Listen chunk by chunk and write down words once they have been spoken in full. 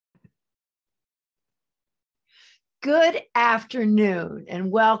Good afternoon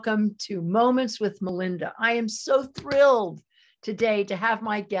and welcome to Moments with Melinda. I am so thrilled today to have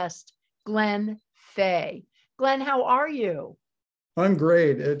my guest, Glenn Fay. Glenn, how are you? I'm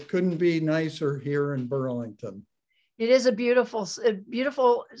great. It couldn't be nicer here in Burlington. It is a beautiful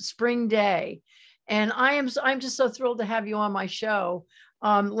spring day. And I'm just so thrilled to have you on my show.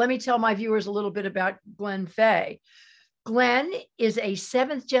 Let me tell my viewers a little bit about Glenn Fay. Glenn is a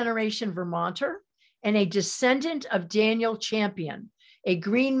seventh generation Vermonter and a descendant of Daniel Champion, a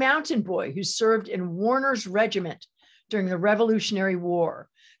Green Mountain boy who served in Warner's Regiment during the Revolutionary War.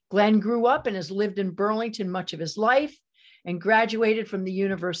 Glenn grew up and has lived in Burlington much of his life and graduated from the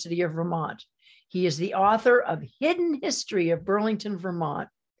University of Vermont. He is the author of Hidden History of Burlington, Vermont.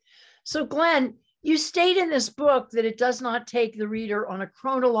 So Glenn, you state in this book that it does not take the reader on a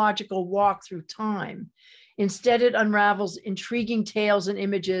chronological walk through time. Instead, it unravels intriguing tales and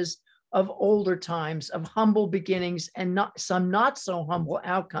images of older times, of humble beginnings and some not so humble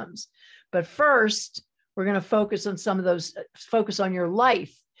outcomes. But first, we're going to focus on your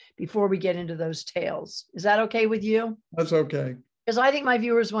life before we get into those tales. Is that okay with you? That's okay. Because I think my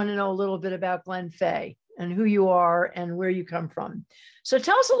viewers want to know a little bit about Glenn Fay and who you are and where you come from. So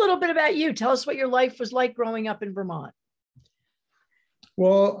tell us a little bit about you. Tell us what your life was like growing up in Vermont.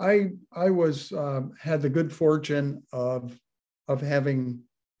 Well, I had the good fortune of having,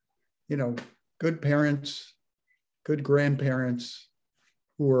 good parents, good grandparents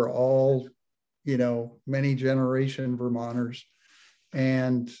who were all, many generation Vermonters,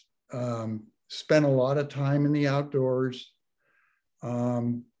 and spent a lot of time in the outdoors.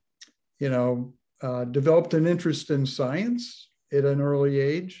 Developed an interest in science at an early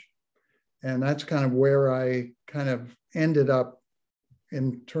age, and that's kind of where I kind of ended up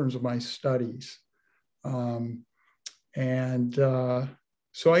in terms of my studies.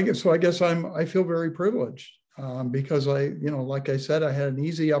 So I guess I feel very privileged because like I said, I had an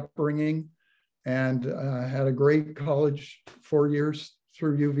easy upbringing and had a great college 4 years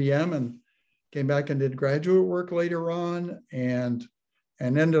through UVM, and came back and did graduate work later on, and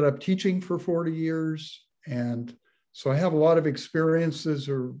ended up teaching for 40 years. And so I have a lot of experiences,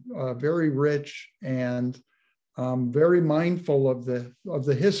 are very rich, and very mindful of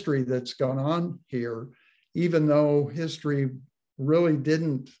the history that's gone on here, even though history really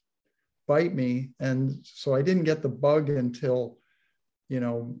didn't bite me. And so I didn't get the bug until,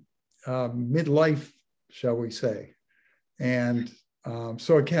 midlife, shall we say. And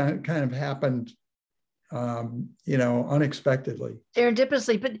so it kind of happened, unexpectedly.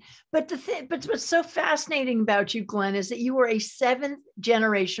 Serendipitously. But what's so fascinating about you, Glenn, is that you were a seventh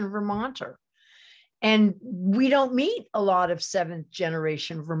generation Vermonter. And we don't meet a lot of seventh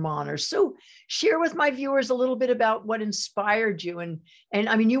generation Vermonters. So share with my viewers a little bit about what inspired you. And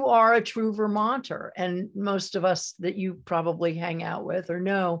I mean, you are a true Vermonter, and most of us that you probably hang out with or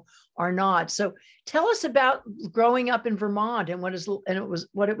know are not. So tell us about growing up in Vermont and what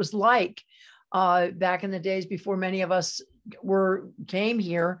it was like back in the days before many of us came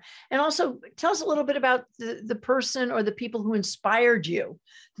here. And also tell us a little bit about the person or the people who inspired you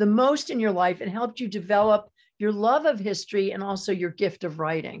the most in your life and helped you develop your love of history and also your gift of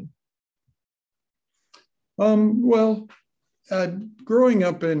writing. Growing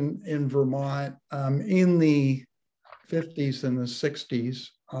up in Vermont in the 50s and the 60s,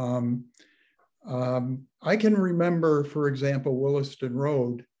 I can remember, for example, Williston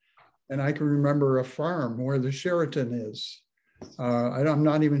Road. And I can remember a farm where the Sheraton is. I'm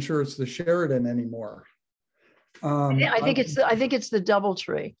not even sure it's the Sheraton anymore. I think it's the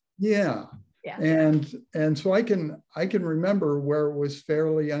DoubleTree. Yeah. And so I can remember where it was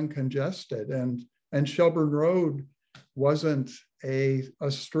fairly uncongested, and Shelburne Road wasn't a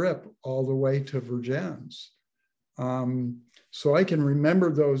strip all the way to Vergennes. So I can remember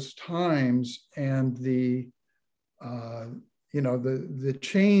those times, and the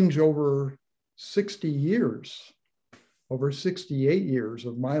change over 60 years, over 68 years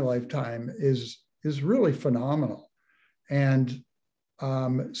of my lifetime is really phenomenal. And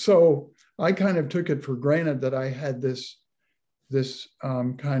so I kind of took it for granted that I had this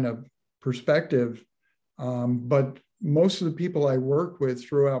kind of perspective. But most of the people I worked with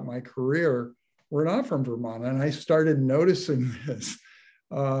throughout my career were not from Vermont. And I started noticing this.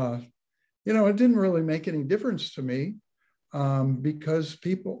 It didn't really make any difference to me. Because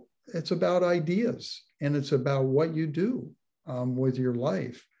it's about ideas, and it's about what you do with your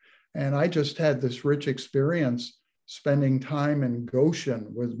life. And I just had this rich experience spending time in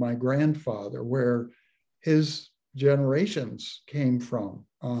Goshen with my grandfather, where his generations came from,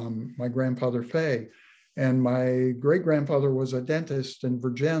 my grandfather Fay. And my great-grandfather was a dentist in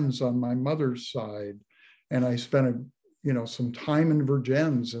Vergennes on my mother's side. and I spent some time in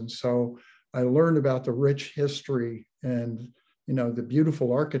Vergennes, and so I learned about the rich history and the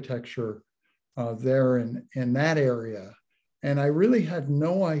beautiful architecture there in that area. And I really had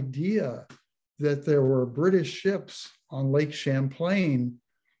no idea that there were British ships on Lake Champlain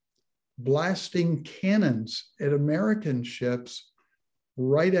blasting cannons at American ships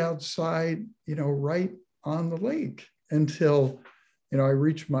right outside, right on the lake until, I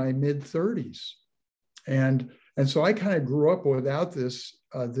reached my mid-30s. And so I kind of grew up without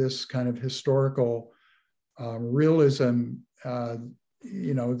this kind of historical realism,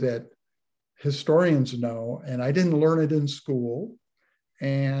 that historians know, and I didn't learn it in school.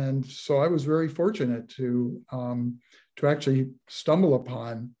 And so I was very fortunate to actually stumble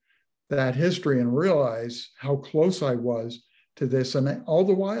upon that history and realize how close I was to this. And all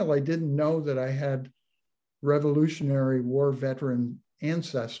the while, I didn't know that I had Revolutionary War veteran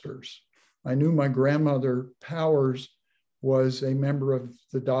ancestors. I knew my grandmother Powers was a member of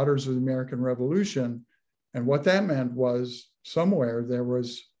the Daughters of the American Revolution. And what that meant was somewhere there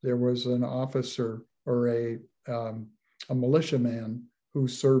was an officer or a militiaman who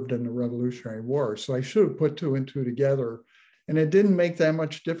served in the Revolutionary War. So I should have put two and two together. And it didn't make that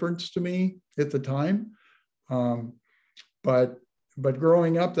much difference to me at the time. But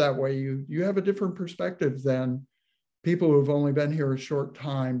growing up that way, you have a different perspective than people who've only been here a short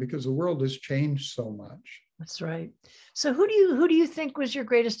time, because the world has changed so much. That's right. So who do you think was your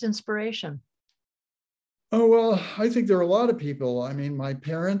greatest inspiration? Oh, well, I think there are a lot of people. I mean, my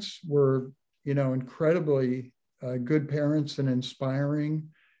parents were, incredibly good parents and inspiring,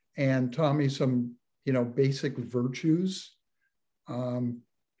 and taught me some, basic virtues, that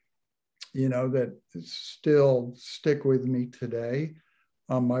still stick with me today.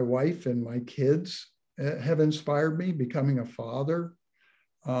 My wife and my kids have inspired me, becoming a father,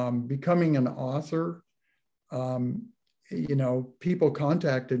 becoming an author. People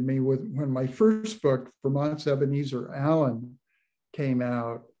contacted me when my first book, Vermont's Ebenezer Allen, came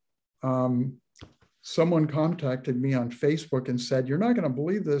out. Someone contacted me on Facebook and said, "You're not going to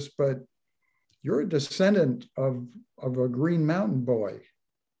believe this, but you're a descendant of a Green Mountain boy."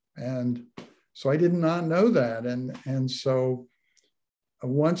 And so I did not know that. And so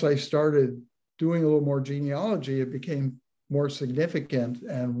once I started doing a little more genealogy, it became more significant,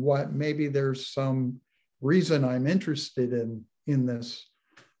 and what maybe there's some reason I'm interested in this,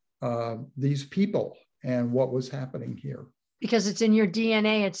 these people and what was happening here. Because it's in your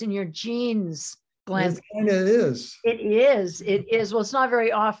DNA, it's in your genes, Glenn. It kind of is. It is. Well, it's not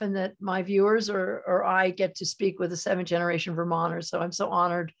very often that my viewers or I get to speak with a 7th generation Vermonter. So I'm so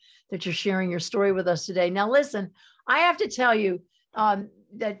honored that you're sharing your story with us today. Now, listen, I have to tell you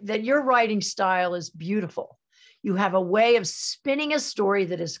that your writing style is beautiful. You have a way of spinning a story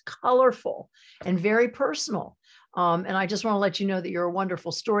that is colorful and very personal. And I just want to let you know that you're a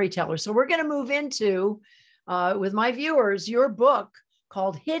wonderful storyteller. So we're going to move into, with my viewers, your book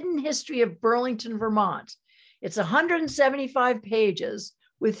called Hidden History of Burlington, Vermont. It's 175 pages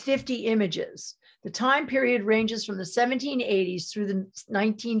with 50 images. The time period ranges from the 1780s through the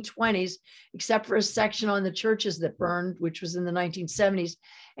 1920s, except for a section on the churches that burned, which was in the 1970s.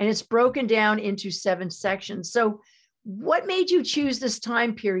 And it's broken down into 7 sections. So what made you choose this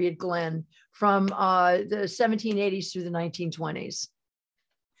time period, Glenn, from the 1780s through the 1920s?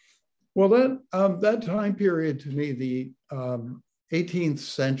 Well, that time period, to me, the 18th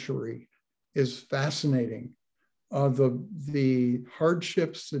century, is fascinating. The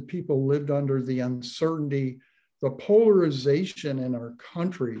hardships that people lived under, the uncertainty, the polarization in our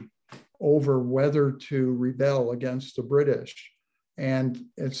country over whether to rebel against the British. And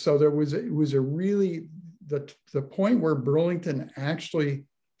so it was a really, the point where Burlington actually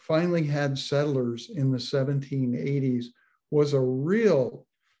finally had settlers in the 1780s was a real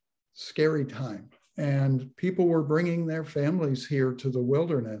scary time. And people were bringing their families here to the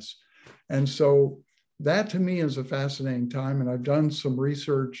wilderness. And so that to me is a fascinating time. And I've done some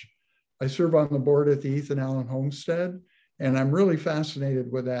research. I serve on the board at the Ethan Allen Homestead, and I'm really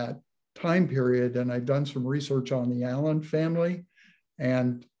fascinated with that time period. And I've done some research on the Allen family.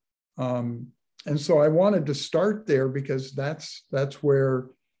 And so I wanted to start there because that's where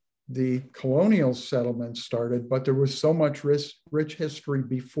the colonial settlement started, but there was so much rich history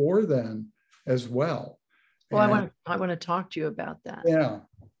before then as well. Well, I want to talk to you about that. Yeah.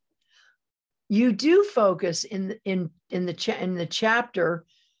 You do focus in the chapter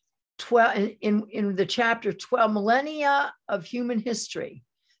 12, in the chapter 12, Millennia of Human History,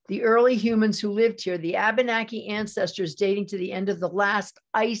 the early humans who lived here, the Abenaki ancestors dating to the end of the last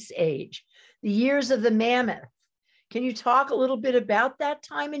ice age, the years of the mammoth, Can you talk a little bit about that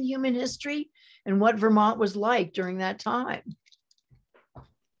time in human history and what Vermont was like during that time?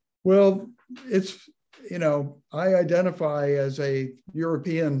 Well, it's, I identify as a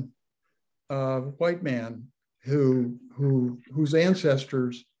European white man whose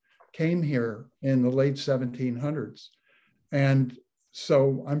ancestors came here in the late 1700s. And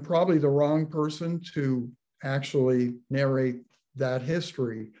so I'm probably the wrong person to actually narrate that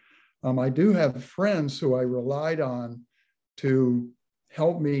history. I do have friends who I relied on to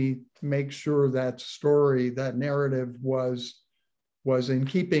help me make sure that story, that narrative was in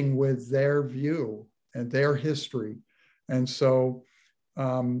keeping with their view and their history. And so,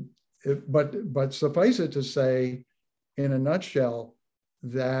 but suffice it to say, in a nutshell,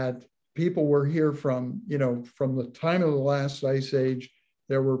 that people were here from the time of the last ice age.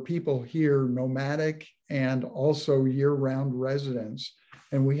 There were people here, nomadic and also year-round residents.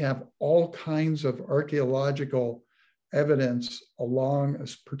 And we have all kinds of archaeological evidence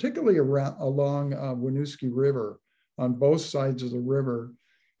particularly along Winooski River, on both sides of the river.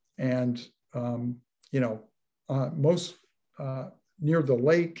 And, most near the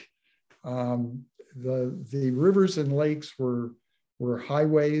lake, the rivers and lakes were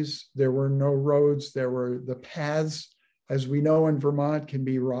highways. There were no roads. There were the paths, as we know in Vermont, can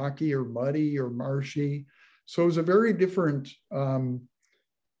be rocky or muddy or marshy. So it was a very different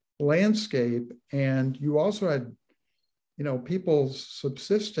landscape. And you also had, people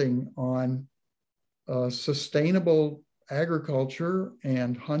subsisting on sustainable agriculture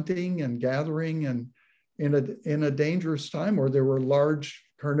and hunting and gathering, and in a dangerous time where there were large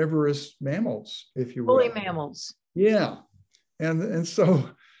carnivorous mammals, if you will. Woolly mammals. Yeah. And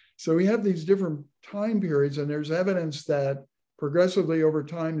so we have these different time periods, and there's evidence that progressively over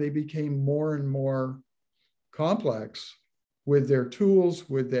time, they became more and more complex with their tools,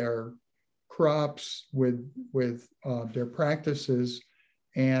 with their crops, with their practices.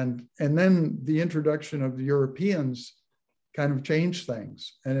 And then the introduction of the Europeans kind of changed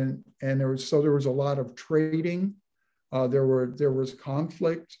things. And there was a lot of trading. There was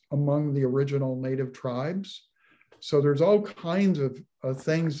conflict among the original native tribes. So there's all kinds of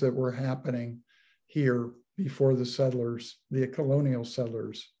things that were happening here before the settlers, the colonial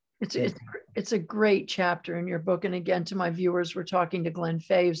settlers. It's a great chapter in your book. And again, to my viewers, we're talking to Glenn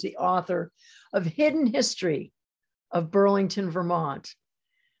Fay, who's the author of Hidden History of Burlington, Vermont.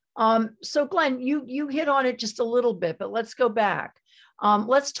 So Glenn, you hit on it just a little bit, but let's go back.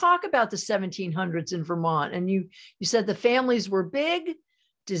 Let's talk about the 1700s in Vermont. And you said the families were big,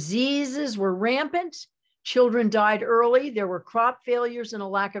 diseases were rampant, children died early, there were crop failures and a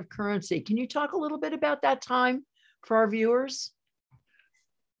lack of currency. Can you talk a little bit about that time for our viewers?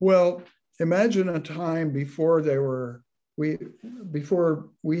 Well, imagine a time before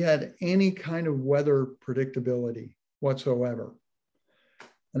we had any kind of weather predictability whatsoever.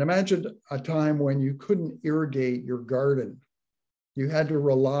 And imagine a time when you couldn't irrigate your garden. You had to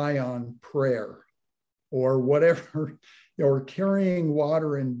rely on prayer or whatever, or carrying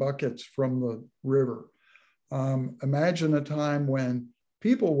water in buckets from the river. Imagine a time when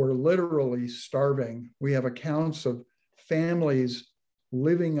people were literally starving. We have accounts of families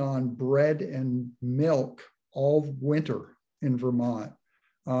living on bread and milk all winter in Vermont.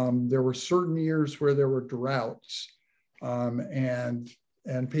 There were certain years where there were droughts, and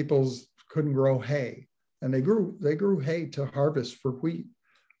people couldn't grow hay, and they grew hay to harvest for wheat.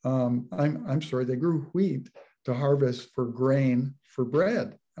 I'm sorry, they grew wheat to harvest for grain for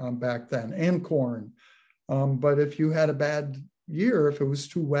bread back then, and corn. But if you had a bad year, if it was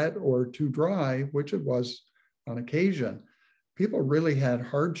too wet or too dry, which it was on occasion, people really had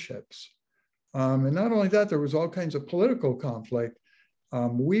hardships. And not only that, there was all kinds of political conflict.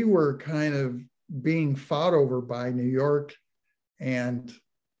 We were kind of being fought over by New York and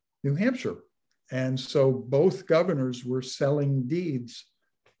New Hampshire. And so both governors were selling deeds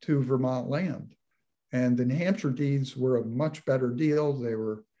to Vermont land. And the New Hampshire deeds were a much better deal. They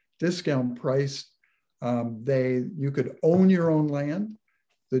were discount priced. You could own your own land.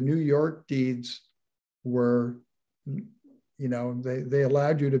 The New York deeds were, they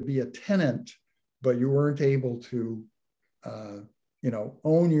allowed you to be a tenant, but you weren't able to,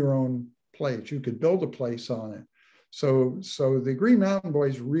 own your own place. You could build a place on it. So the Green Mountain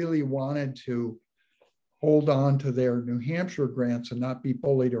Boys really wanted to hold on to their New Hampshire grants and not be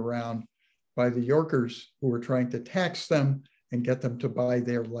bullied around by the Yorkers who were trying to tax them and get them to buy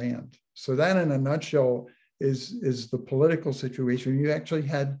their land. So that, in a nutshell, is the political situation. You actually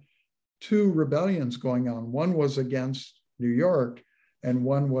had two rebellions going on. One was against New York and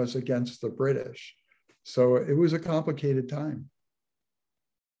one was against the British. So it was a complicated time.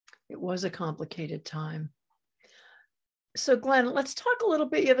 It was a complicated time. So Glenn, let's talk a little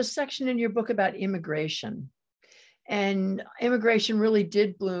bit. You have a section in your book about immigration. And immigration really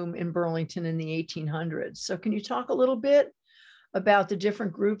did bloom in Burlington in the 1800s. So can you talk a little bit about the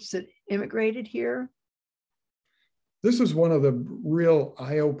different groups that immigrated here? This is one of the real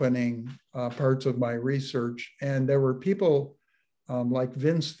eye-opening parts of my research. And there were people like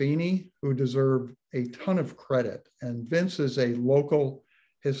Vince Feeney who deserve a ton of credit. And Vince is a local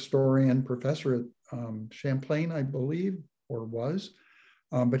historian, professor at Champlain, I believe, or was.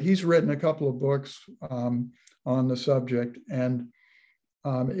 But he's written a couple of books on the subject. And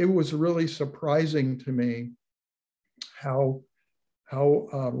it was really surprising to me how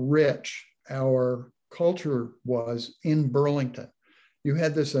rich our culture was in Burlington. You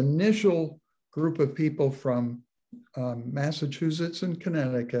had this initial group of people from Massachusetts and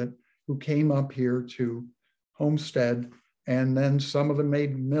Connecticut who came up here to homestead, and then some of them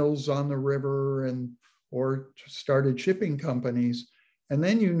made mills on the river or started shipping companies. And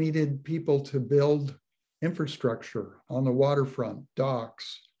then you needed people to build infrastructure on the waterfront,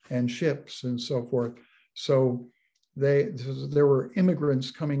 docks and ships and so forth. So there were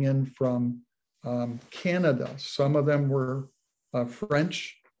immigrants coming in from Canada. Some of them were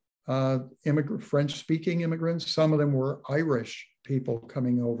French-speaking immigrants. Some of them were Irish people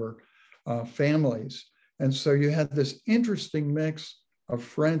coming over, families. And so you had this interesting mix of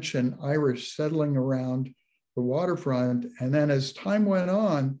French and Irish settling around the waterfront. And then as time went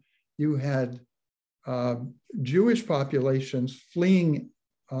on, you had Jewish populations fleeing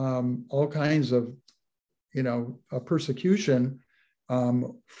all kinds of, persecution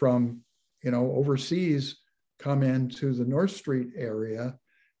from, overseas, come into the North Street area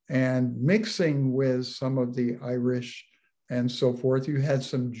and mixing with some of the Irish and so forth. You had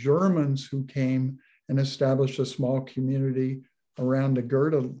some Germans who came and established a small community around the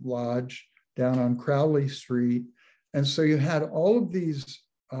Goethe Lodge down on Crowley Street. And so you had all of these,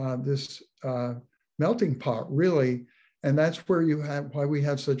 this melting pot, really. And that's where why we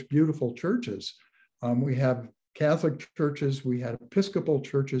have such beautiful churches. We have Catholic churches, we had Episcopal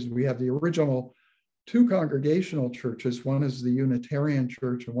churches, we have the original two congregational churches. One is the Unitarian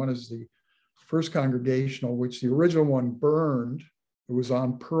Church and one is the First Congregational, which the original one burned. It was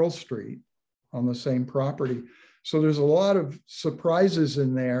on Pearl Street on the same property. So there's a lot of surprises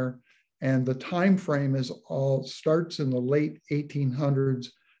in there. And the time frame starts in the late 1800s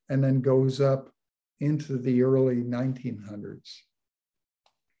and then goes up into the early 1900s.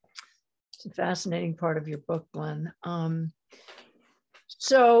 It's a fascinating part of your book, Glenn.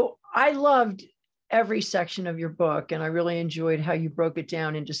 So I loved every section of your book, and I really enjoyed how you broke it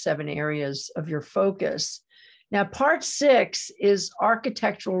down into 7 areas of your focus. Now, part 6 is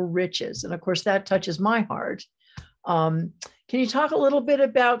architectural riches. And of course, that touches my heart. Can you talk a little bit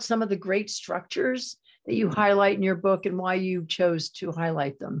about some of the great structures that you highlight in your book and why you chose to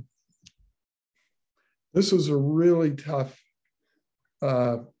highlight them? This is a really tough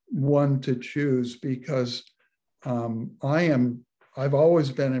one to choose because I've always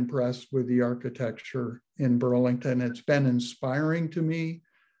been impressed with the architecture in Burlington. It's been inspiring to me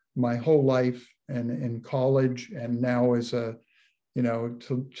my whole life and in college and now as to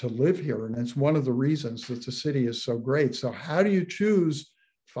live here. And it's one of the reasons that the city is so great. So how do you choose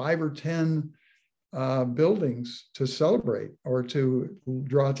 5 or 10 buildings to celebrate or to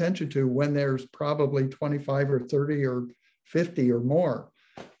draw attention to when there's probably 25 or 30 or 50 or more?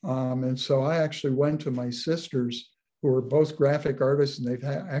 And so I actually went to my sisters who are both graphic artists, and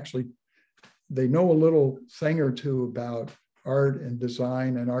they know a little thing or two about art and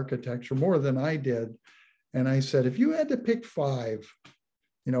design and architecture more than I did. And I said, if you had to pick 5,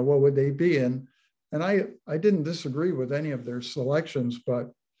 what would they be? And I didn't disagree with any of their selections,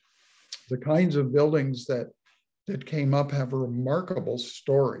 but the kinds of buildings that came up have remarkable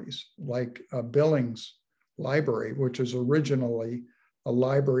stories, like Billings Library, which is originally a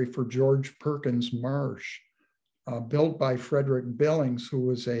library for George Perkins Marsh, built by Frederick Billings, who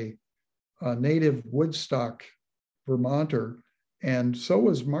was a native Woodstock Vermonter, and so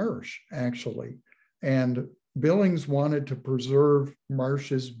was Marsh, actually. And Billings wanted to preserve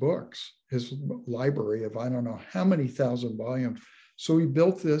Marsh's books, his library of I don't know how many thousand volumes. So he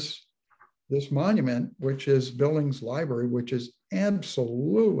built this monument, which is Billings Library, which is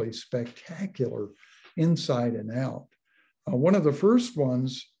absolutely spectacular inside and out. One of the first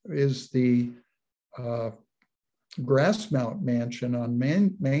ones is the Grassmount Mansion on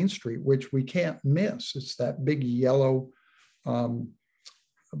Main Street, which we can't miss. It's that big yellow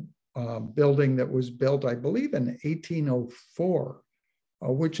building that was built, I believe, in 1804,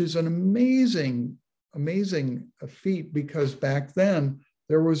 which is an amazing feat because back then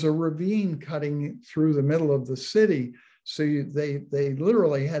there was a ravine cutting through the middle of the city. So they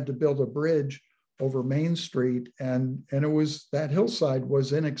literally had to build a bridge over Main Street, and it was, that hillside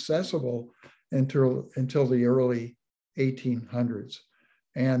was inaccessible until the early 1800s.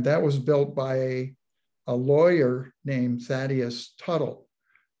 And that was built by a lawyer named Thaddeus Tuttle,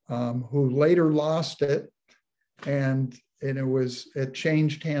 who later lost it, and it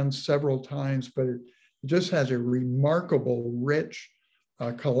changed hands several times, but it just has a remarkable, rich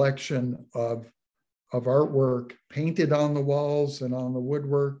collection of artwork painted on the walls and on the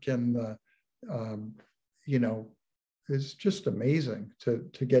woodwork, and it's just amazing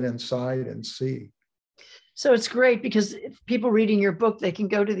to get inside and see. So it's great because if people reading your book, they can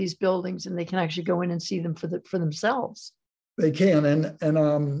go to these buildings and they can actually go in and see them for themselves. They can,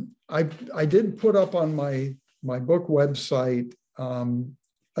 and I did put up on my book website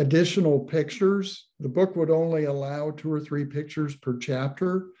additional pictures. The book would only allow 2 or 3 pictures per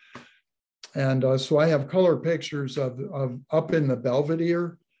chapter, and so I have color pictures of up in the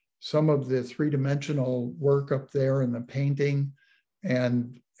Belvedere, some of the 3-dimensional work up there in the painting,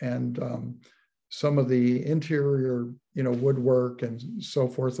 and some of the interior, woodwork and so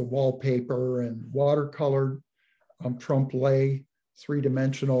forth, the wallpaper and watercolored trompe-l'oeil,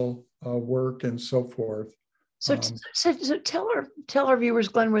 3-dimensional work and so forth. So tell our viewers,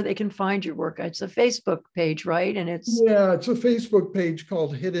 Glenn, where they can find your work. It's a Facebook page, right? And it's a Facebook page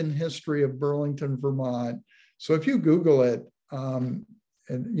called Hidden History of Burlington, Vermont. So if you Google it, and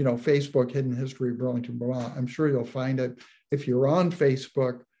Facebook Hidden History of Burlington, Vermont, I'm sure you'll find it. If you're on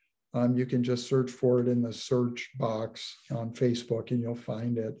Facebook, you can just search for it in the search box on Facebook, and you'll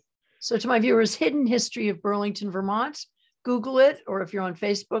find it. So to my viewers, Hidden History of Burlington, Vermont, Google it, or if you're on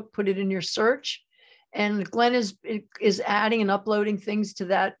Facebook, put it in your search. And Glenn is adding and uploading things to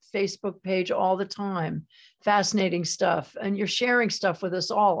that Facebook page all the time. Fascinating stuff. And you're sharing stuff with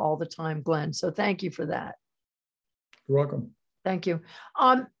us all the time, Glenn. So thank you for that. You're welcome. Thank you.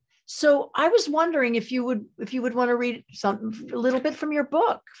 So I was wondering if you would want to read a little bit from your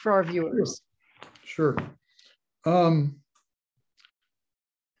book for our viewers. Sure. The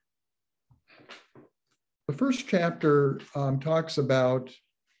first chapter talks about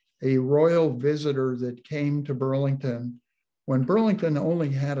a royal visitor that came to Burlington when Burlington only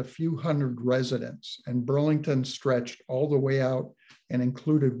had a few hundred residents, and Burlington stretched all the way out and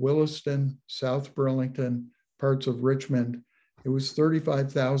included Williston, South Burlington, parts of Richmond. It was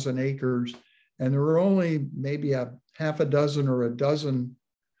 35,000 acres, and there were only maybe a half a dozen or a dozen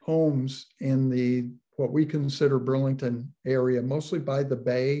homes in what we consider Burlington area, mostly by the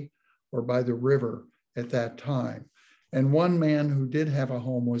bay or by the river at that time. And one man who did have a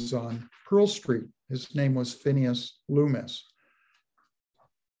home was on Pearl Street. His name was Phineas Loomis.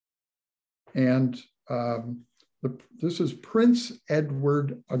 And this is Prince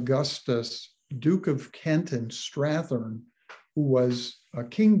Edward Augustus, Duke of Kent and Strathern, who was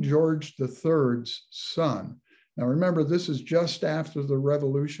King George III's son. Now remember, this is just after the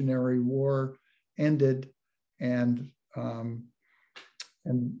Revolutionary War ended, and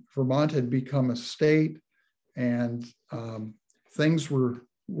Vermont had become a state, and things were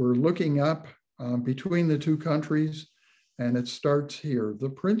looking up between the two countries, and it starts here. The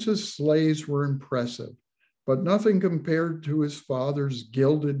prince's sleighs were impressive, but nothing compared to his father's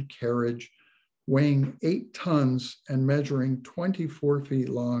gilded carriage, weighing 8 tons and measuring 24 feet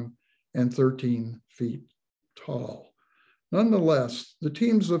long and 13 feet tall. Nonetheless, the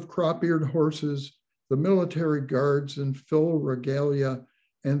teams of crop-eared horses, the military guards in full regalia,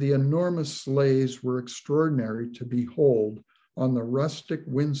 and the enormous sleighs were extraordinary to behold on the rustic,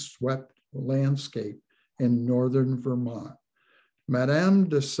 windswept landscape in northern Vermont. Madame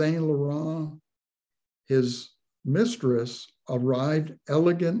de Saint Laurent, his mistress, arrived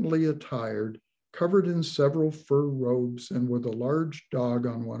elegantly attired, covered in several fur robes and with a large dog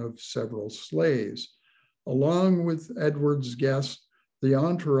on one of several sleighs. Along with Edward's guest, the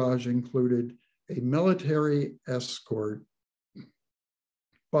entourage included a military escort,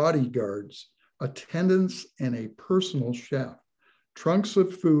 bodyguards, attendants, and a personal chef. Trunks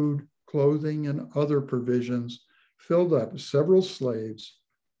of food, clothing, and other provisions filled up several sleighs.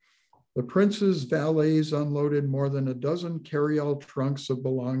 The prince's valets unloaded more than a dozen carry-all trunks of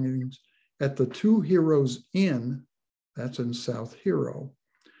belongings at the Two Heroes Inn, that's in South Hero.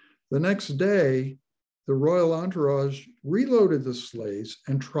 The next day, the royal entourage reloaded the sleighs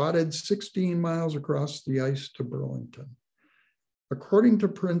and trotted 16 miles across the ice to Burlington. According to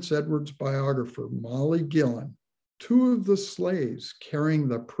Prince Edward's biographer, Molly Gillen, 2 of the sleighs carrying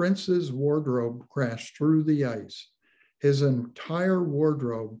the prince's wardrobe crashed through the ice. His entire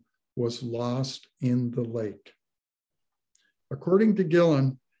wardrobe was lost in the lake. According to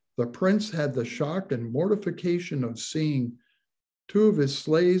Gillen, the prince had the shock and mortification of seeing two of his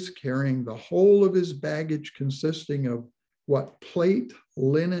slaves carrying the whole of his baggage, consisting of what plate,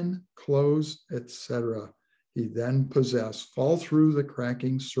 linen, clothes, etc. he then possessed, fall through the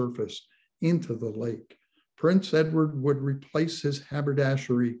cracking surface into the lake. Prince Edward would replace his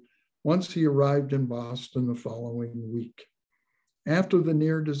haberdashery once he arrived in Boston the following week. After the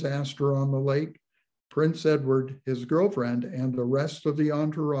near disaster on the lake, Prince Edward, his girlfriend, and the rest of the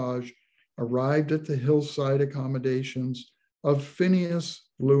entourage arrived at the hillside accommodations of Phineas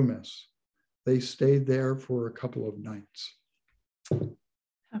Loomis. They stayed there for a couple of nights.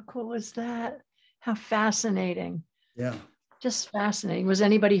 How cool is that? How fascinating. Yeah. Just fascinating. Was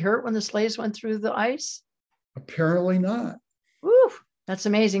anybody hurt when the slaves went through the ice? Apparently not. Woo, that's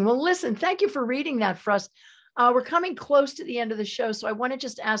amazing. Well, listen, thank you for reading that for us. We're coming close to the end of the show, so I want to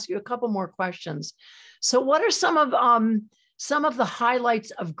just ask you a couple more questions. So what are some of the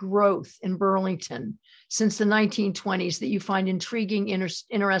highlights of growth in Burlington since the 1920s that you find intriguing,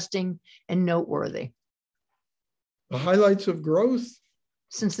 interesting, and noteworthy? The highlights of growth?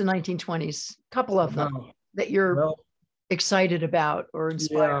 Since the 1920s, a couple of them that you're excited about or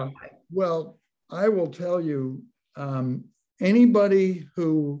inspired by. Well, I will tell you, anybody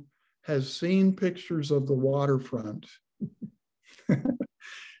who has seen pictures of the waterfront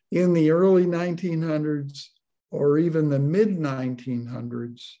in the early 1900s, or even the mid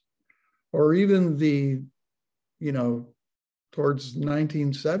 1900s, or even the, towards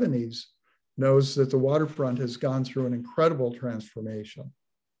 1970s, knows that the waterfront has gone through an incredible transformation.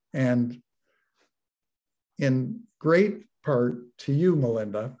 And in great part to you,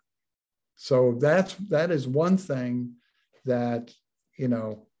 Melinda. So that is one thing that,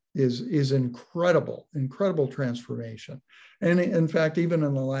 is incredible transformation. And in fact, even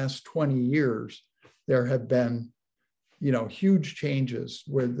in the last 20 years, there have been, huge changes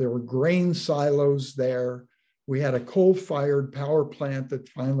where there were grain silos there. We had a coal-fired power plant that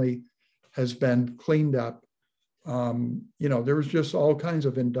finally has been cleaned up. There was just all kinds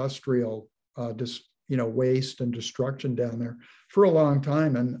of industrial, waste and destruction down there for a long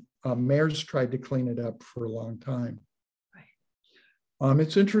time. And mayors tried to clean it up for a long time. Right.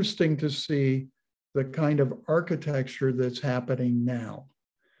 It's interesting to see the kind of architecture that's happening now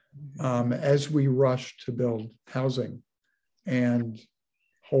as we rush to build housing and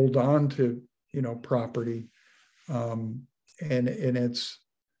hold on to, property. And it's,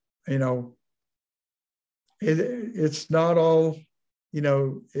 it's not all,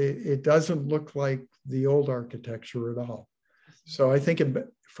 it doesn't look like the old architecture at all. So I think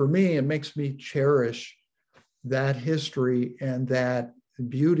for me, it makes me cherish that history and that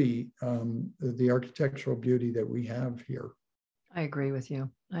beauty, the architectural beauty that we have here. I agree with you.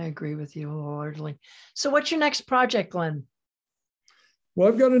 I agree with you wholeheartedly. So what's your next project, Glenn? Well,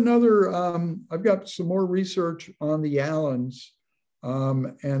 I've got some more research on the Allens.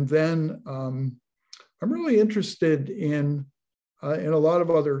 And then I'm really interested in a lot of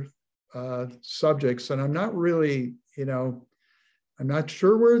other subjects, and I'm not really, I'm not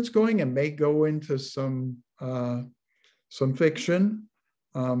sure where it's going. It may go into some fiction,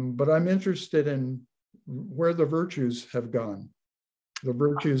 but I'm interested in where the virtues have gone. The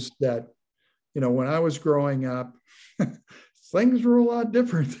virtues that, when I was growing up, things were a lot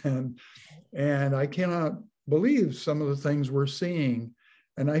different then. And I cannot believe some of the things we're seeing.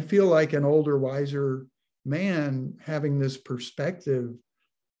 And I feel like an older, wiser man having this perspective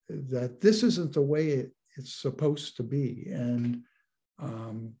that this isn't the way it's supposed to be. And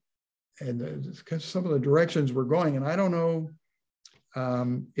some of the directions we're going, and I don't know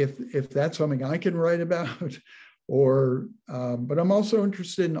if that's something I can write about, or but I'm also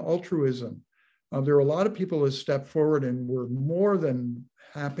interested in altruism. There are a lot of people who step forward and were more than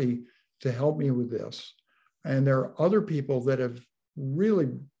happy to help me with this. And there are other people that have really,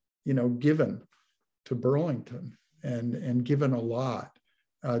 given to Burlington and given a lot,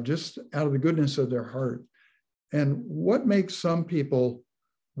 just out of the goodness of their heart. And what makes some people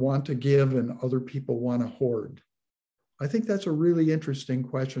want to give and other people want to hoard? I think that's a really interesting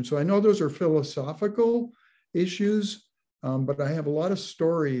question. So I know those are philosophical issues, but I have a lot of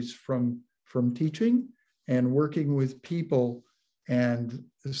stories from teaching and working with people. And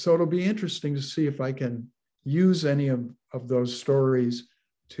so it'll be interesting to see if I can use any of those stories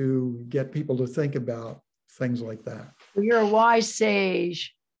to get people to think about things like that. Well, you're a wise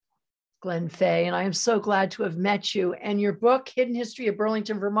sage, Glenn Fay, and I am so glad to have met you. And your book, Hidden History of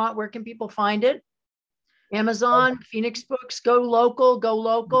Burlington, Vermont, where can people find it? Amazon, Phoenix Books, go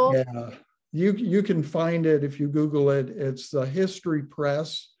local. Yeah, you can find it if you Google it. It's the History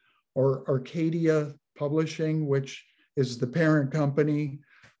Press or Arcadia Publishing, which is the parent company.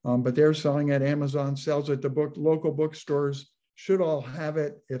 but they're selling at Amazon, sells at the local bookstores. Should all have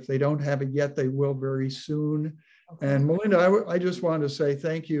it. If they don't have it yet, they will very soon. Okay. And Melinda, I just wanted to say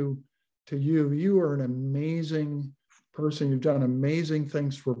thank you to you. You are an amazing person. You've done amazing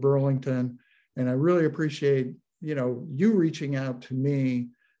things for Burlington. And I really appreciate, you reaching out to me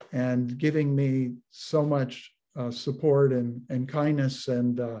and giving me so much support and kindness.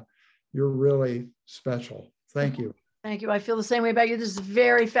 And you're really special. Thank you. Thank you. I feel the same way about you. This is a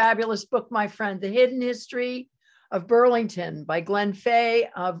very fabulous book, my friend. The Hidden History of Burlington by Glenn Fay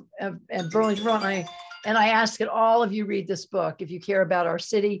of Burlington, Vermont. And I ask that all of you read this book if you care about our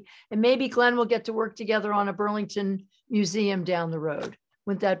city. And maybe Glenn will get to work together on a Burlington museum down the road.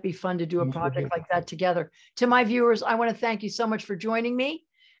 Wouldn't that be fun to do a project like that together? To my viewers, I want to thank you so much for joining me,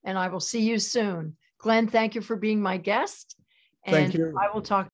 and I will see you soon. Glenn, thank you for being my guest. And thank you. I will talk